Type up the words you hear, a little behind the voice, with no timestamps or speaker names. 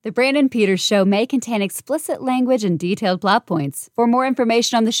The Brandon Peters Show may contain explicit language and detailed plot points. For more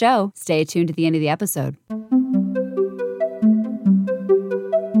information on the show, stay tuned to the end of the episode.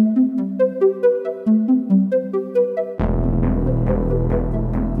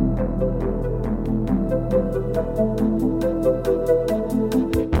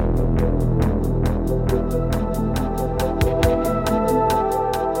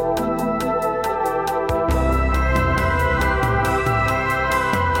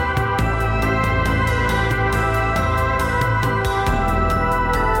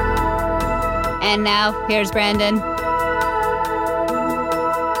 And now, here's Brandon.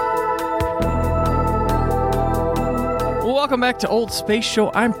 Welcome back to Old Space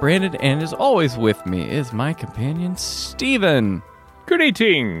Show. I'm Brandon, and as always with me is my companion, Steven.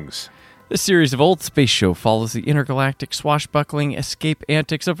 Greetings. This series of Old Space Show follows the intergalactic swashbuckling escape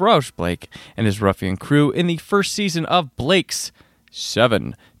antics of Roush Blake and his ruffian crew in the first season of Blake's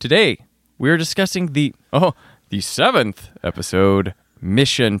 7. Today, we are discussing the 7th episode,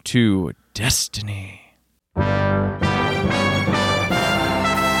 Mission to Destiny. In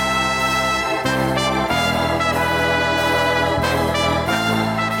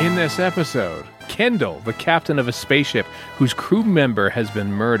this episode, Kendall, the captain of a spaceship whose crew member has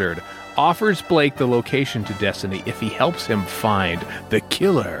been murdered, offers Blake the location to Destiny if he helps him find the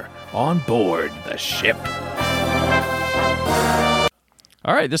killer on board the ship.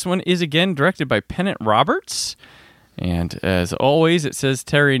 All right, this one is again directed by Pennant Roberts. And as always, it says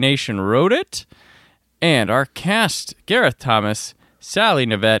Terry Nation wrote it. And our cast, Gareth Thomas, Sally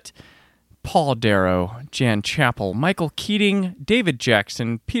Nivette, Paul Darrow, Jan Chappell, Michael Keating, David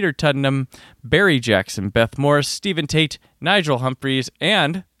Jackson, Peter Tuddenham, Barry Jackson, Beth Morris, Stephen Tate, Nigel Humphreys,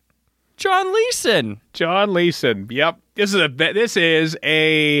 and John Leeson. John Leeson. Yep. This is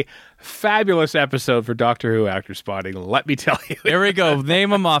a fabulous episode for Doctor Who actor spotting, let me tell you. There we go.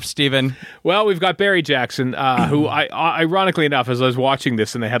 Name them off, Stephen. Well, we've got Barry Jackson, who, ironically enough, as I was watching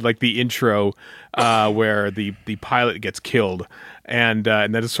this, and they had like the intro where the pilot gets killed, and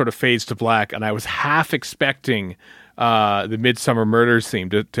then it sort of fades to black, and I was half expecting the Midsummer Murders theme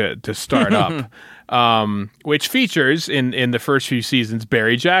to start up. Which features in the first few seasons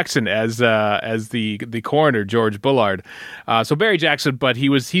Barry Jackson as the coroner, George Bullard. So Barry Jackson, but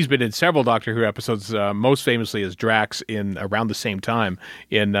he's been in several Doctor Who episodes, most famously as Drax in around the same time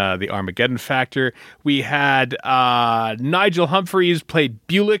in the Armageddon Factor. We had Nigel Humphreys played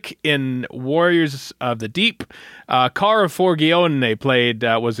Bulick in Warriors of the Deep. Cara Forgione played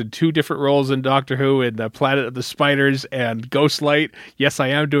was in two different roles in Doctor Who in Planet of the Spiders and Ghostlight. Yes, I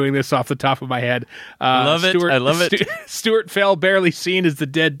am doing this off the top of my head. I love it. Stuart Fell, barely seen as the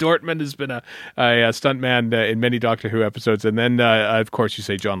dead Dortmund, has been a stuntman in many Doctor Who episodes. And then, of course, you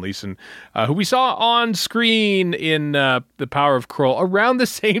say John Leeson, who we saw on screen in The Power of Kroll around the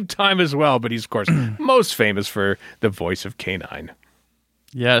same time as well. But he's, of course, most famous for the voice of K9.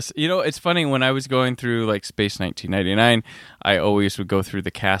 Yes. You know, it's funny, when I was going through like Space 1999, I always would go through the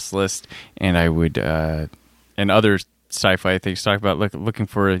cast list, and I would, and other sci-fi things, talk about looking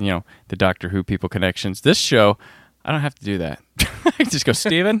for, the Doctor Who people connections. This show, I don't have to do that. I just go,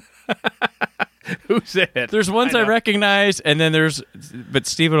 Steven. Who's it? There's ones I recognize, and then but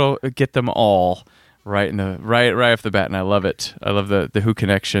Steven will get them all right off the bat, and I love it. I love the Who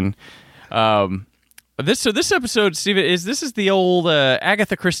connection. This episode, Steven, this is the old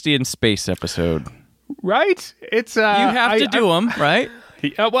Agatha Christie in space episode, right? It's you have to do them, right?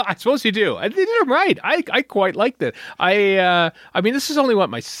 Well, I suppose you do. They did them right. I quite liked it. I mean, this is only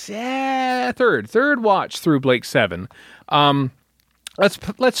my third watch through Blake 7.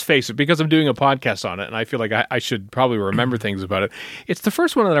 Let's face it, because I'm doing a podcast on it, and I feel like I should probably remember things about it. It's the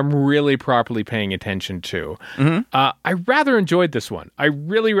first one that I'm really properly paying attention to. Mm-hmm. I rather enjoyed this one. I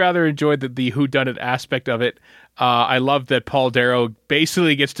really rather enjoyed the whodunit aspect of it. I love that Paul Darrow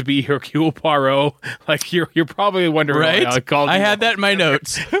basically gets to be Hercule Poirot. Like you're probably wondering right? why I called. I had that in my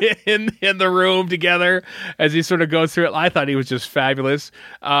notes in the room together as he sort of goes through it. I thought he was just fabulous.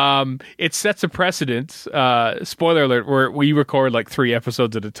 It sets a precedent. Spoiler alert: where we record like 3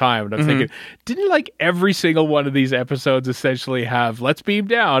 episodes at a time, and I'm thinking, didn't like every single one of these episodes essentially have "Let's beam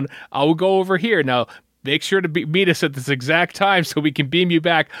down. I'll go over here now." Make sure to meet us at this exact time so we can beam you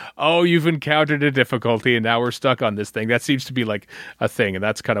back. Oh, you've encountered a difficulty, and now we're stuck on this thing. That seems to be like a thing, and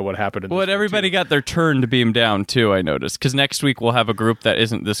that's kind of what happened. Well, everybody got their turn to beam down, too, I noticed. Because next week we'll have a group that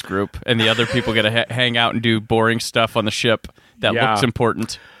isn't this group, and the other people get to hang out and do boring stuff on the ship that looks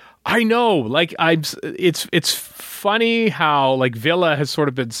important. I know. Like, it's funny how like Villa has sort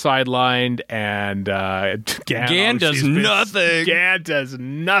of been sidelined, and Gan does nothing. Gan does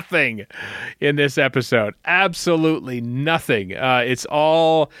nothing in this episode. Absolutely nothing. It's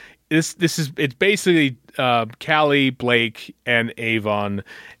all it's basically Callie, Blake, and Avon,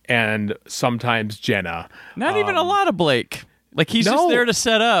 and sometimes Jenna. Not even a lot of Blake. Like, he's just there to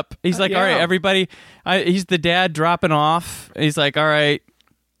set up. He's like, all right, everybody. He's the dad dropping off. He's like, all right,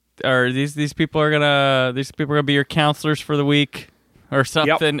 or these people are gonna be your counselors for the week or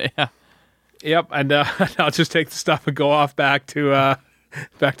something. Yep. And I'll just take the stuff and go off back to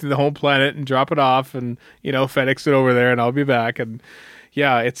the home planet and drop it off, and FedEx it over there, and I'll be back. And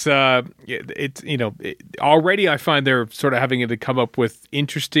yeah, it's already I find they're sort of having to come up with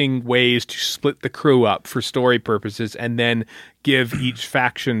interesting ways to split the crew up for story purposes, and then give each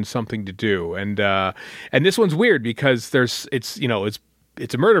faction something to do. And this one's weird because it's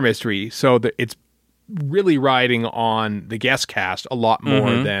a murder mystery, so it's really riding on the guest cast a lot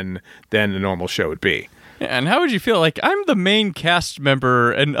more than a normal show would be. Yeah, and how would you feel? Like, I'm the main cast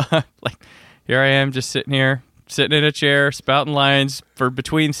member, and like, here I am just sitting in a chair, spouting lines for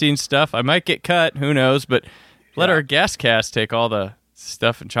between scene stuff. I might get cut, who knows? But let our guest cast take all the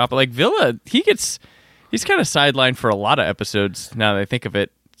stuff and chop it. Like Villa, he's kind of sidelined for a lot of episodes. Now that I think of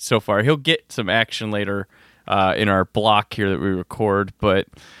it, so far he'll get some action later in our block here that we record. But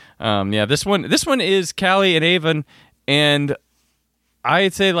this one is Callie and Avon, and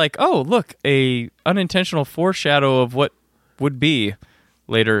I'd say like, oh look, a unintentional foreshadow of what would be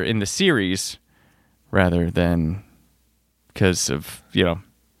later in the series, rather than because of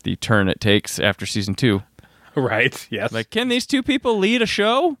the turn it takes after season 2. Right. Yes. Like, can these two people lead a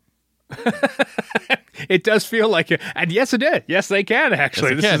show? It does feel like it, and yes, it did. Yes, they can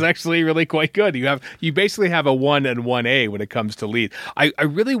actually. This is actually really quite good. You basically have a 1 and 1A when it comes to lead. I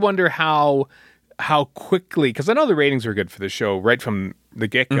really wonder how quickly, because I know the ratings are good for the show right from the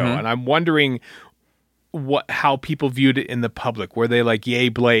get-go, and I'm wondering how people viewed it in the public. Were they like, yay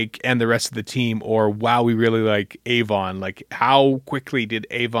Blake and the rest of the team, or wow, we really like Avon? Like, how quickly did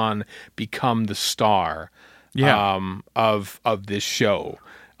Avon become the star of this show?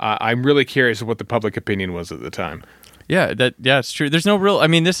 I'm really curious of what the public opinion was at the time. Yeah, it's true. There's no real. I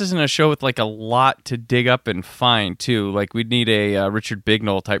mean, this isn't a show with like a lot to dig up and find too. Like, we'd need a Richard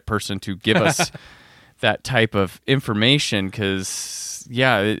Bignall type person to give us that type of information, because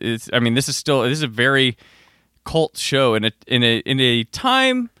it's. I mean, this is a very cult show, in a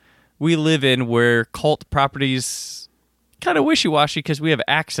time we live in where cult properties kind of wishy-washy, because we have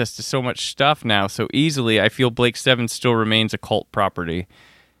access to so much stuff now so easily. I feel Blake 7 still remains a cult property.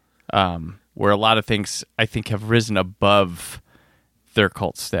 Where a lot of things, I think, have risen above their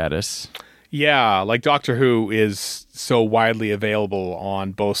cult status. Yeah, like Doctor Who is so widely available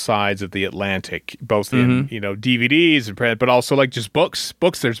on both sides of the Atlantic, both in DVDs and print, but also like just books.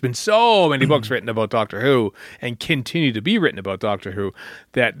 There's been so many books written about Doctor Who, and continue to be written about Doctor Who,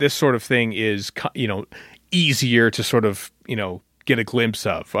 that this sort of thing is easier to sort of get a glimpse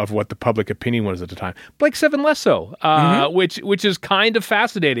of what the public opinion was at the time. Blake 7 less so, which is kind of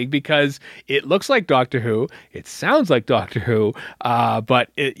fascinating, because it looks like Doctor Who, it sounds like Doctor Who,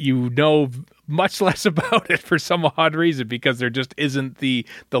 but much less about it for some odd reason, because there just isn't the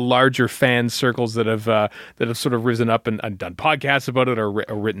larger fan circles that have sort of risen up and done podcasts about it, or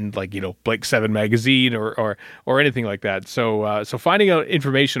written like Blake 7 magazine or anything like that. So finding out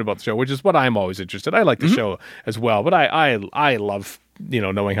information about the show, which is what I'm always interested. I like the show as well, but I love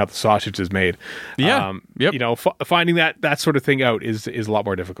knowing how the sausage is made. Yeah. Finding that sort of thing out is a lot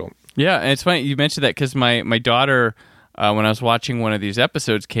more difficult. Yeah, and it's funny you mentioned that, because my daughter, when I was watching one of these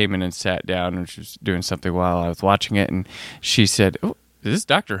episodes, came in and sat down, and she was doing something while I was watching it, and she said, "Oh, is this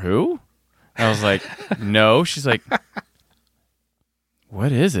Doctor Who?" And I was like, "No." She's like,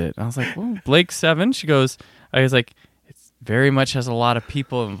 "What is it?" I was like, "Well, Blake 7." I was like, "It's very much has a lot of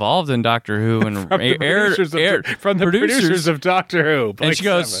people involved in Doctor Who, and from the producers of Doctor Who." Blake and she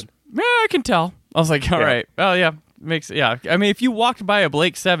goes, 7. "Yeah, I can tell." I was like, "All right, well, yeah." I mean, if you walked by a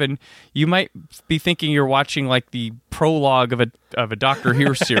Blake 7, you might be thinking you're watching like the prologue of a Doctor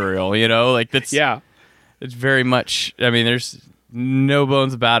Who serial, like that's it's very much. I mean, there's no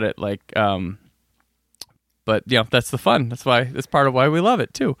bones about it. Like, but that's the fun. That's part of why we love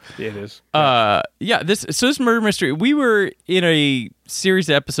it too. It is. This murder mystery. We were in a series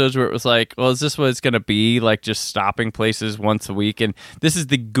of episodes where it was like, well, is this what it's going to be? Like, just stopping places once a week, and this is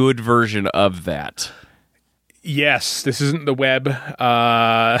the good version of that. Yes, this isn't the web.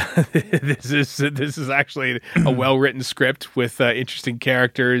 This is actually a well-written script with interesting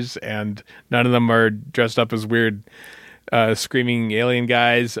characters, and none of them are dressed up as weird screaming alien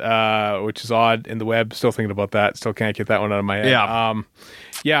guys, which is odd in the web. Still thinking about that. Still can't get that one out of my head. Yeah.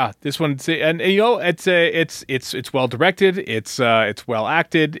 Yeah, this one, and you know, it's well directed. It's well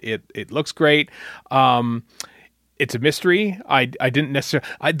acted. It looks great. It's a mystery. I didn't necessarily.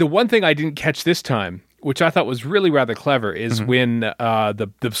 The one thing I didn't catch this time, which I thought was really rather clever, is when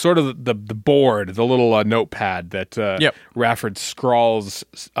the sort of the board, the little notepad that Rafford scrawls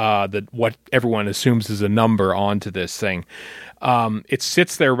that what everyone assumes is a number onto this thing. It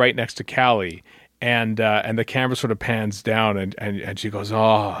sits there right next to Callie. And the camera sort of pans down, and she goes,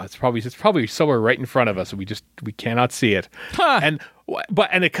 "Oh, it's probably somewhere right in front of us, and we cannot see it." And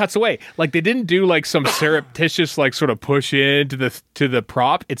it cuts away. Like they didn't do like some surreptitious like sort of push into the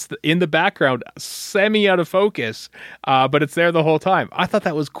prop. It's in the background, semi out of focus, but it's there the whole time. I thought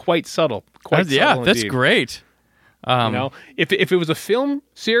that was quite subtle. Subtle that's indeed. Great. You know, if it was a film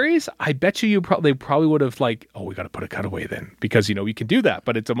series, I bet they probably would have like, oh, we got to put a cutaway then, because you know we can do that.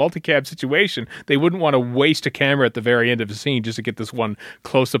 But it's a multicam situation. They wouldn't want to waste a camera at the very end of the scene just to get this one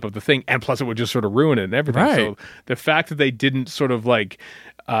close up of the thing, and plus it would just sort of ruin it and everything. Right. So the fact that they didn't sort of like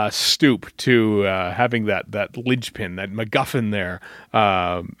stoop to having that linchpin, that MacGuffin there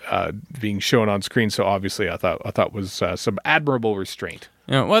being shown on screen so obviously, I thought was some admirable restraint.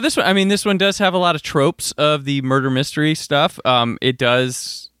 Yeah, well, this one does have a lot of tropes of the murder mystery stuff.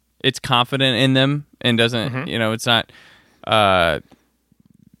 It's confident in them and doesn't, it's not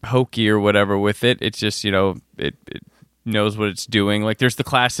hokey or whatever with it. It's just, it knows what it's doing. Like there's the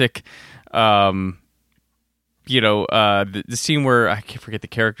classic, the scene where I can't forget the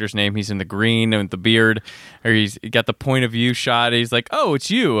character's name. He's in the green and the beard, or he's got the point of view shot. He's like, "Oh, it's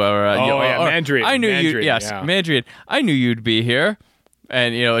you." Or, Mandrian. I knew you. Mandrian, Yes, yeah. Mandrian. I knew you'd be here.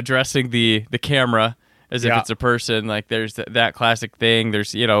 And addressing the camera as if it's a person. Like there's that classic thing.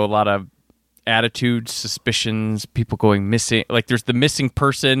 There's a lot of attitudes, suspicions, people going missing. Like there's the missing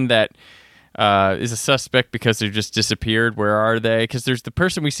person that is a suspect because they just disappeared. Where are they? Because there's the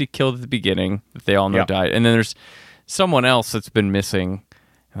person we see killed at the beginning that they all know died, and then there's someone else that's been missing.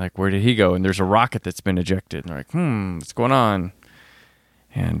 Like where did he go? And there's a rocket that's been ejected. And they're like, what's going on?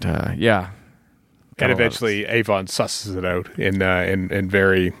 And And eventually Avon susses it out in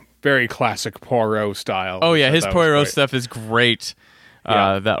very, very classic Poirot style. Oh yeah, his Poirot stuff is great.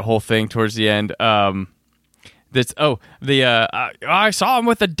 That whole thing towards the end. I saw him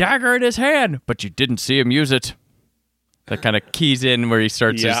with a dagger in his hand, but you didn't see him use it. That kind of keys in where he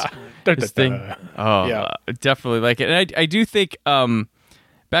starts his thing. Definitely like it. And I do think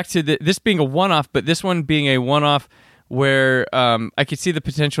back to this being a one-off, but this one being a one-off where I could see the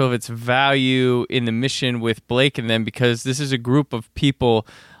potential of its value in the mission with Blake and them, because this is a group of people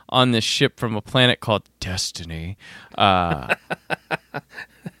on this ship from a planet called Destiny.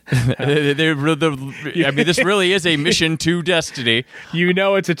 This really is a mission to Destiny.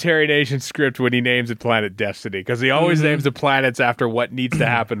 It's a Terry Nation script when he names it Planet Destiny, because he always names the planets after what needs to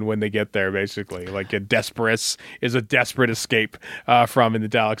happen when they get there, basically. Like a Desperus is a desperate escape from in the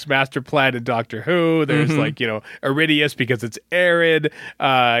Daleks Master Plan in Doctor Who. There's Iridius because it's arid,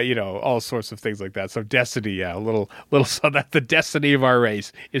 all sorts of things like that. So Destiny, a little so that the destiny of our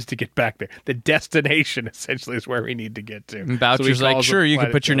race is to get back there. The destination essentially is where we need to get to. And Boucher's so like, sure, you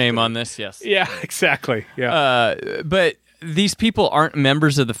can put your name on this, yes. Yeah, exactly. Yeah. But these people aren't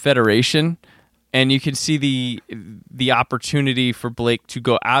members of the Federation, and you can see the opportunity for Blake to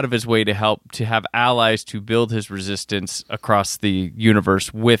go out of his way to help, to have allies to build his resistance across the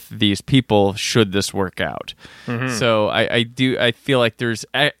universe with these people should this work out. So I feel like there's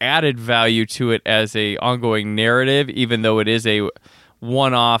added value to it as a ongoing narrative, even though it is a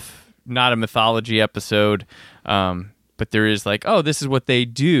one-off, not a mythology episode. But there is like, oh, this is what they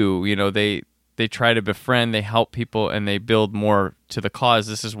do. They try to befriend, they help people, and they build more to the cause.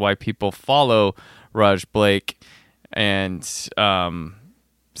 This is why people follow Raj Blake, and this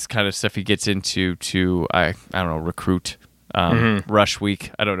kind of stuff he gets into to I don't know, recruit, rush week,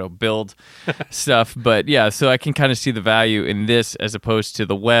 I don't know, build stuff. But yeah, so I can kind of see the value in this as opposed to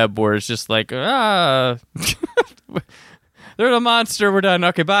the web, where it's just like, they're a monster. We're done.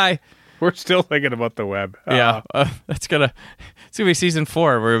 Okay, bye. We're still thinking about the web. It's gonna be season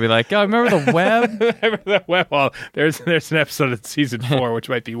 4 where we'll be like, oh, remember the web? Remember the web? Well, there's an episode of season 4 which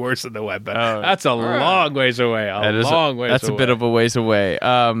might be worse than the web, but that's a long ways away. That's a bit of a ways away.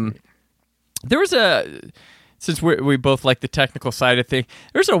 There was since we both like the technical side of things,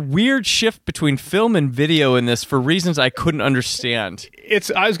 there's a weird shift between film and video in this for reasons I couldn't understand.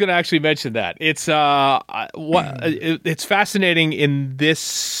 I was going to actually mention that. It's fascinating in this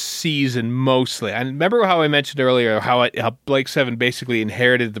season mostly. And remember how I mentioned earlier how Blake Seven basically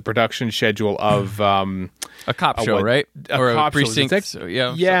inherited the production schedule of a cop show, right? Or a precinct.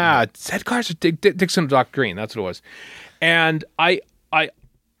 Yeah, Ted Carson, Dixon, Doc Green. That's what it was. And I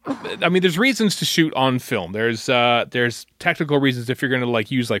mean, there's reasons to shoot on film. There's technical reasons. If you're going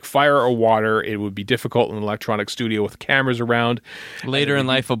to use fire or water, it would be difficult in an electronic studio with cameras around. Later in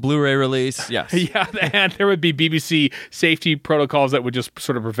life, a Blu-ray release, yes. Yeah, and there would be BBC safety protocols that would just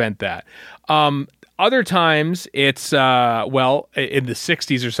sort of prevent that. Other times, it's, in the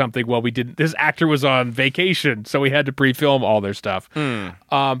 60s or something, this actor was on vacation, so we had to pre-film all their stuff.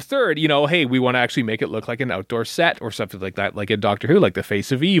 Third, hey, we want to actually make it look like an outdoor set or something like that, like in Doctor Who, like the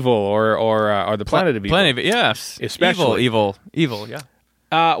Face of Evil or the Planet of Evil. Planet of Evil, yes. Especially. Evil,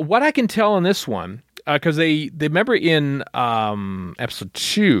 yeah. What I can tell on this one, because they remember in episode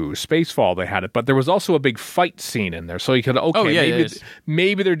 2, Spacefall, they had it, but there was also a big fight scene in there. So you could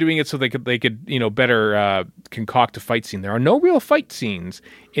maybe they're doing it so they could better concoct a fight scene. There are no real fight scenes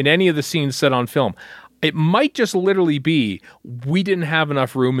in any of the scenes set on film. It might just literally be we didn't have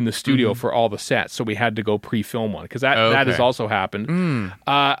enough room in the studio for all the sets, so we had to go pre-film one, because that has also happened.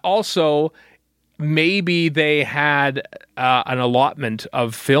 Also, maybe they had an allotment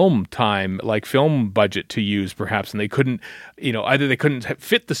of film time, like film budget to use, perhaps, and they couldn't, either they couldn't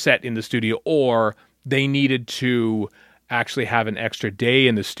fit the set in the studio, or they needed to actually have an extra day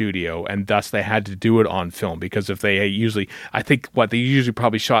in the studio, and thus they had to do it on film. Because if they they usually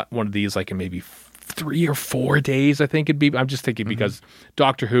probably shot one of these in maybe 3 or 4 days, I think it'd be. I'm just thinking because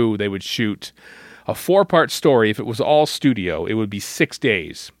Doctor Who, they would shoot a 4-part story. If it was all studio, it would be 6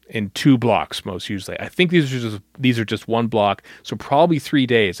 days in 2 blocks most usually. I think these are just one block, so probably 3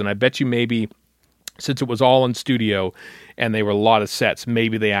 days. And I bet you maybe, since it was all in studio and they were a lot of sets,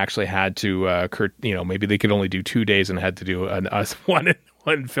 maybe they actually had to maybe they could only do 2 days and had to do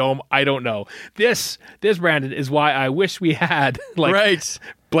one film. I don't know. This Brandon is why I wish we had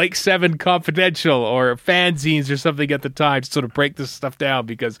Blake Seven Confidential or fanzines or something at the time to sort of break this stuff down,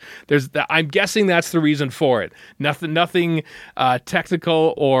 because I'm guessing that's the reason for it. Nothing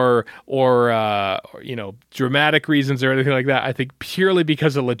technical or dramatic reasons or anything like that. I think purely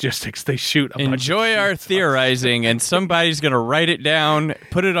because of logistics, they shoot a bunch of Enjoy our theorizing, and somebody's going to write it down,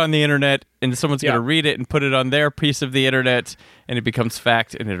 put it on the internet, and someone's going to read it and put it on their piece of the internet, and it becomes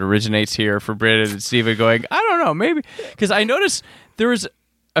fact, and it originates here for Brandon and Steven going, I don't know, maybe. Because I noticed there was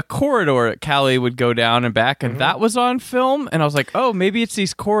a corridor that Callie would go down and back, and that was on film, and I was like, oh, maybe it's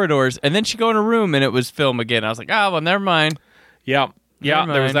these corridors, and then she'd go in a room, and it was film again. I was like, well, never mind. Yeah,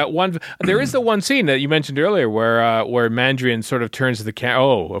 there was that one. There is the one scene that you mentioned earlier where Mandarin sort of turns to the camera.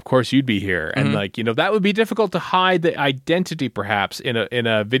 Oh, of course you'd be here, and that would be difficult to hide the identity, perhaps in a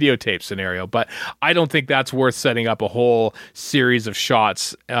videotape scenario. But I don't think that's worth setting up a whole series of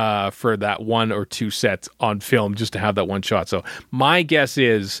shots for that 1 or 2 sets on film just to have that one shot. So my guess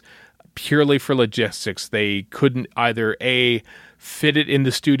is purely for logistics, they couldn't either fit it in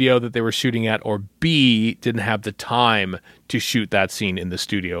the studio that they were shooting at, or B, didn't have the time to shoot that scene in the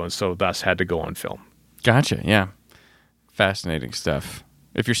studio, and so thus had to go on film. Gotcha, yeah. Fascinating stuff.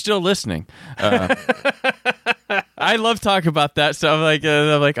 If you're still listening, I love talking about that stuff.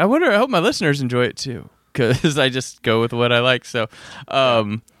 I'm like, I hope my listeners enjoy it too, because I just go with what I like. So,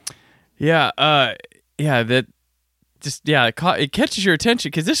 it catches your attention,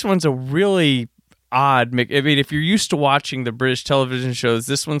 because this one's a really odd mix. I mean, if you're used to watching the British television shows,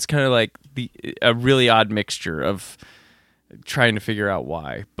 this one's kind of like a really odd mixture of trying to figure out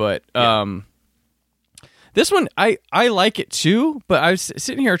why. But this one, I like it too, but I was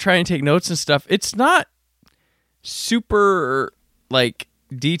sitting here trying to take notes and stuff. It's not super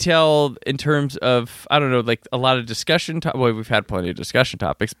detailed in terms of, I don't know, a lot of discussion. We've had plenty of discussion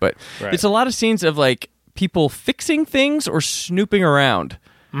topics, but it's a lot of scenes of people fixing things or snooping around.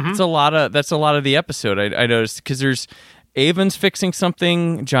 That's a lot of the episode. I noticed, because there's Avon's fixing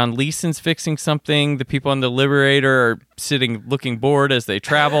something, John Leeson's fixing something, the people on the Levelator are sitting looking bored as they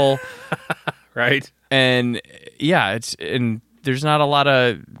travel. Right. And there's not a lot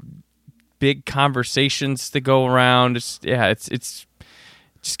of big conversations that go around. It's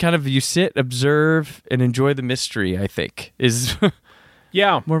just kind of, you sit, observe, and enjoy the mystery, I think, is and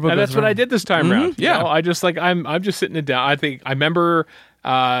that's what I did this time around. Yeah. I just I'm just sitting it down. I remember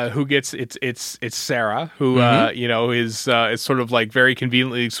who gets it's Sarah, who is sort of very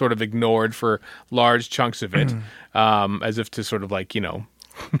conveniently sort of ignored for large chunks of it, as if to sort of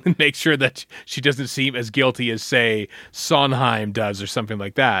make sure that she doesn't seem as guilty as, say, Sondheim does or something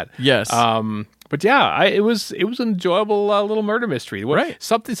like that. Yes. But yeah, it was an enjoyable little murder mystery. Right.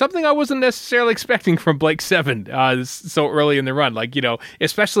 Something I wasn't necessarily expecting from Blake 7 so early in the run. Like,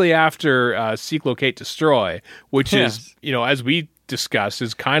 especially after Seek, Locate, Destroy, which is, as we discussed,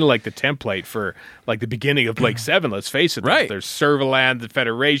 is kind of like the template for like the beginning of Blake 7. Let's face it. Right. There's Servalan, the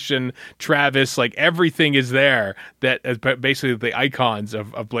Federation, Travis, like everything is there that is basically the icons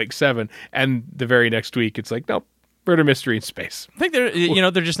of Blake 7. And the very next week, it's like, nope. Murder mystery in space. I think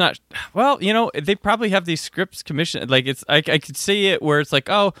they're just not. Well, they probably have these scripts commissioned. Like I could see it where it's like,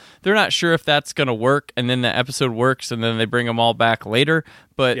 oh, they're not sure if that's going to work, and then the episode works, and then they bring them all back later.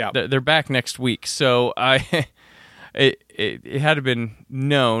 But they're back next week, so it had to been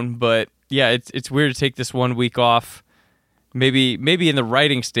known. But yeah, it's weird to take this 1 week off. Maybe in the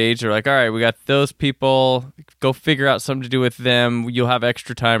writing stage, they're like, all right, we got those people. Go figure out something to do with them. You'll have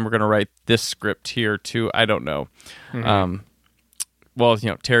extra time. We're going to write this script here, too. I don't know. Mm-hmm. Well,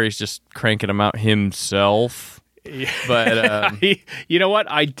 Terry's just cranking them out himself. Yeah. But you know what?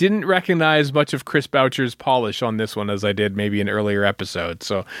 I didn't recognize much of Chris Boucher's polish on this one as I did maybe in earlier episodes.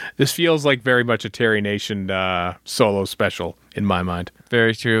 So this feels like very much a Terry Nation solo special in my mind.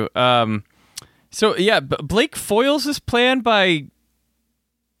 Very true. So yeah, Blake foils his plan by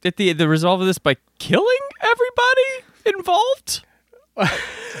at the resolve of this by killing everybody involved.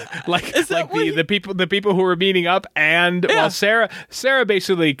 the people who were meeting up, and Sarah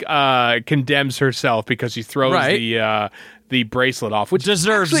basically condemns herself because she throws the bracelet off, which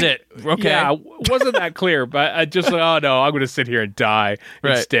deserves it. Okay, yeah, wasn't that clear? But I just like, oh no, I'm going to sit here and die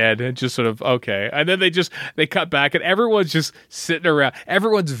instead, and just sort of okay. And then they cut back, and everyone's just sitting around.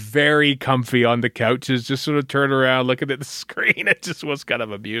 Everyone's very comfy on the couches, just sort of turn around, looking at the screen. It just was kind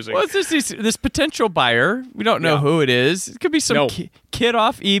of amusing. Well, it's just this potential buyer. We don't know who it is. It could be some kid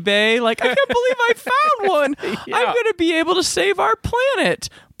off eBay. Like, I can't believe I found one. I'm going to be able to save our planet.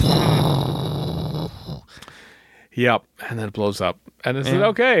 Yep, and then it blows up, and it's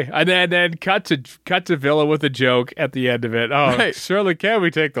okay, and then cut to Villa with a joke at the end of it. Oh, surely can we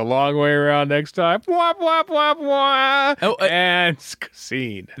take the long way around next time? Wah, wah, wah, wah. Oh, and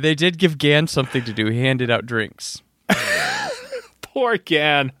scene. They did give Gan something to do. He handed out drinks. Poor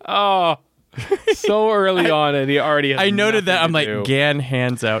Gan. Oh, so early on, and he already. Has I noted that. I'm like, do. Gan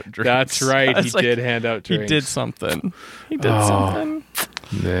hands out drinks. That's right. He did hand out drinks. He did something. Something.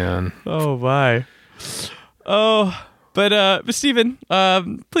 Man. Oh my. Oh, but Steven,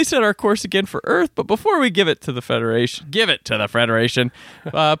 please set our course again for Earth. But before we give it to the Federation,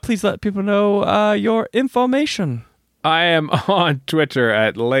 please let people know your information. I am on Twitter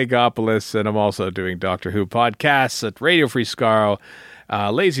at Legopolis, and I'm also doing Doctor Who podcasts at Radio Free Skaro,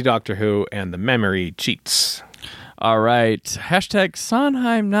 Lazy Doctor Who, and The Memory Cheats. All right. Hashtag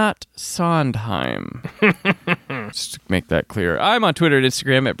Sondheim, not Sondheim. Just to make that clear. I'm on Twitter and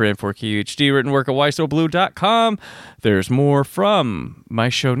Instagram at Brand4KUHD, written work at WhySoBlue.com. There's more from my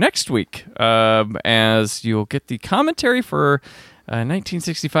show next week, as you'll get the commentary for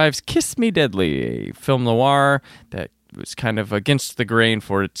 1965's Kiss Me Deadly, a film noir that was kind of against the grain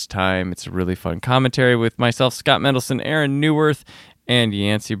for its time. It's a really fun commentary with myself, Scott Mendelson, Aaron Newworth, and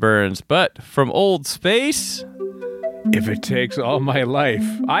Yancey Burns. But from old space... If it takes all my life,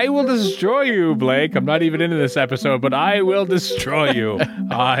 I will destroy you, Blake. I'm not even into this episode, but I will destroy you.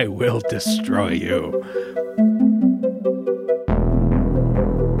 I will destroy you.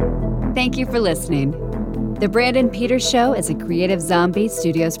 Thank you for listening. The Brandon Peters Show is a Creative Zombie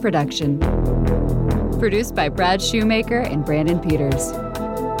Studios production. Produced by Brad Shoemaker and Brandon Peters.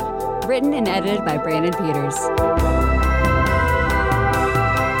 Written and edited by Brandon Peters.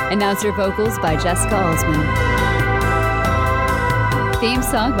 Announcer vocals by Jessica Alsman. Theme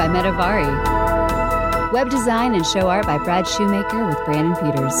song by Metavari. Web design and show art by Brad Shoemaker with Brandon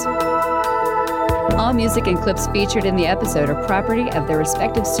Peters. All music and clips featured in the episode are property of their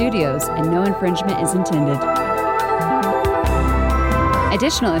respective studios, and no infringement is intended.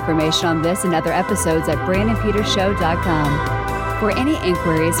 Additional information on this and other episodes at BrandonPetersShow.com. For any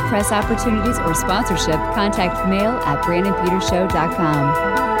inquiries, press opportunities, or sponsorship, contact mail at BrandonPetersShow.com.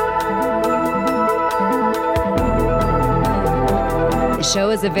 The show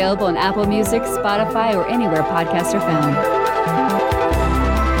is available on Apple Music, Spotify, or anywhere podcasts are found.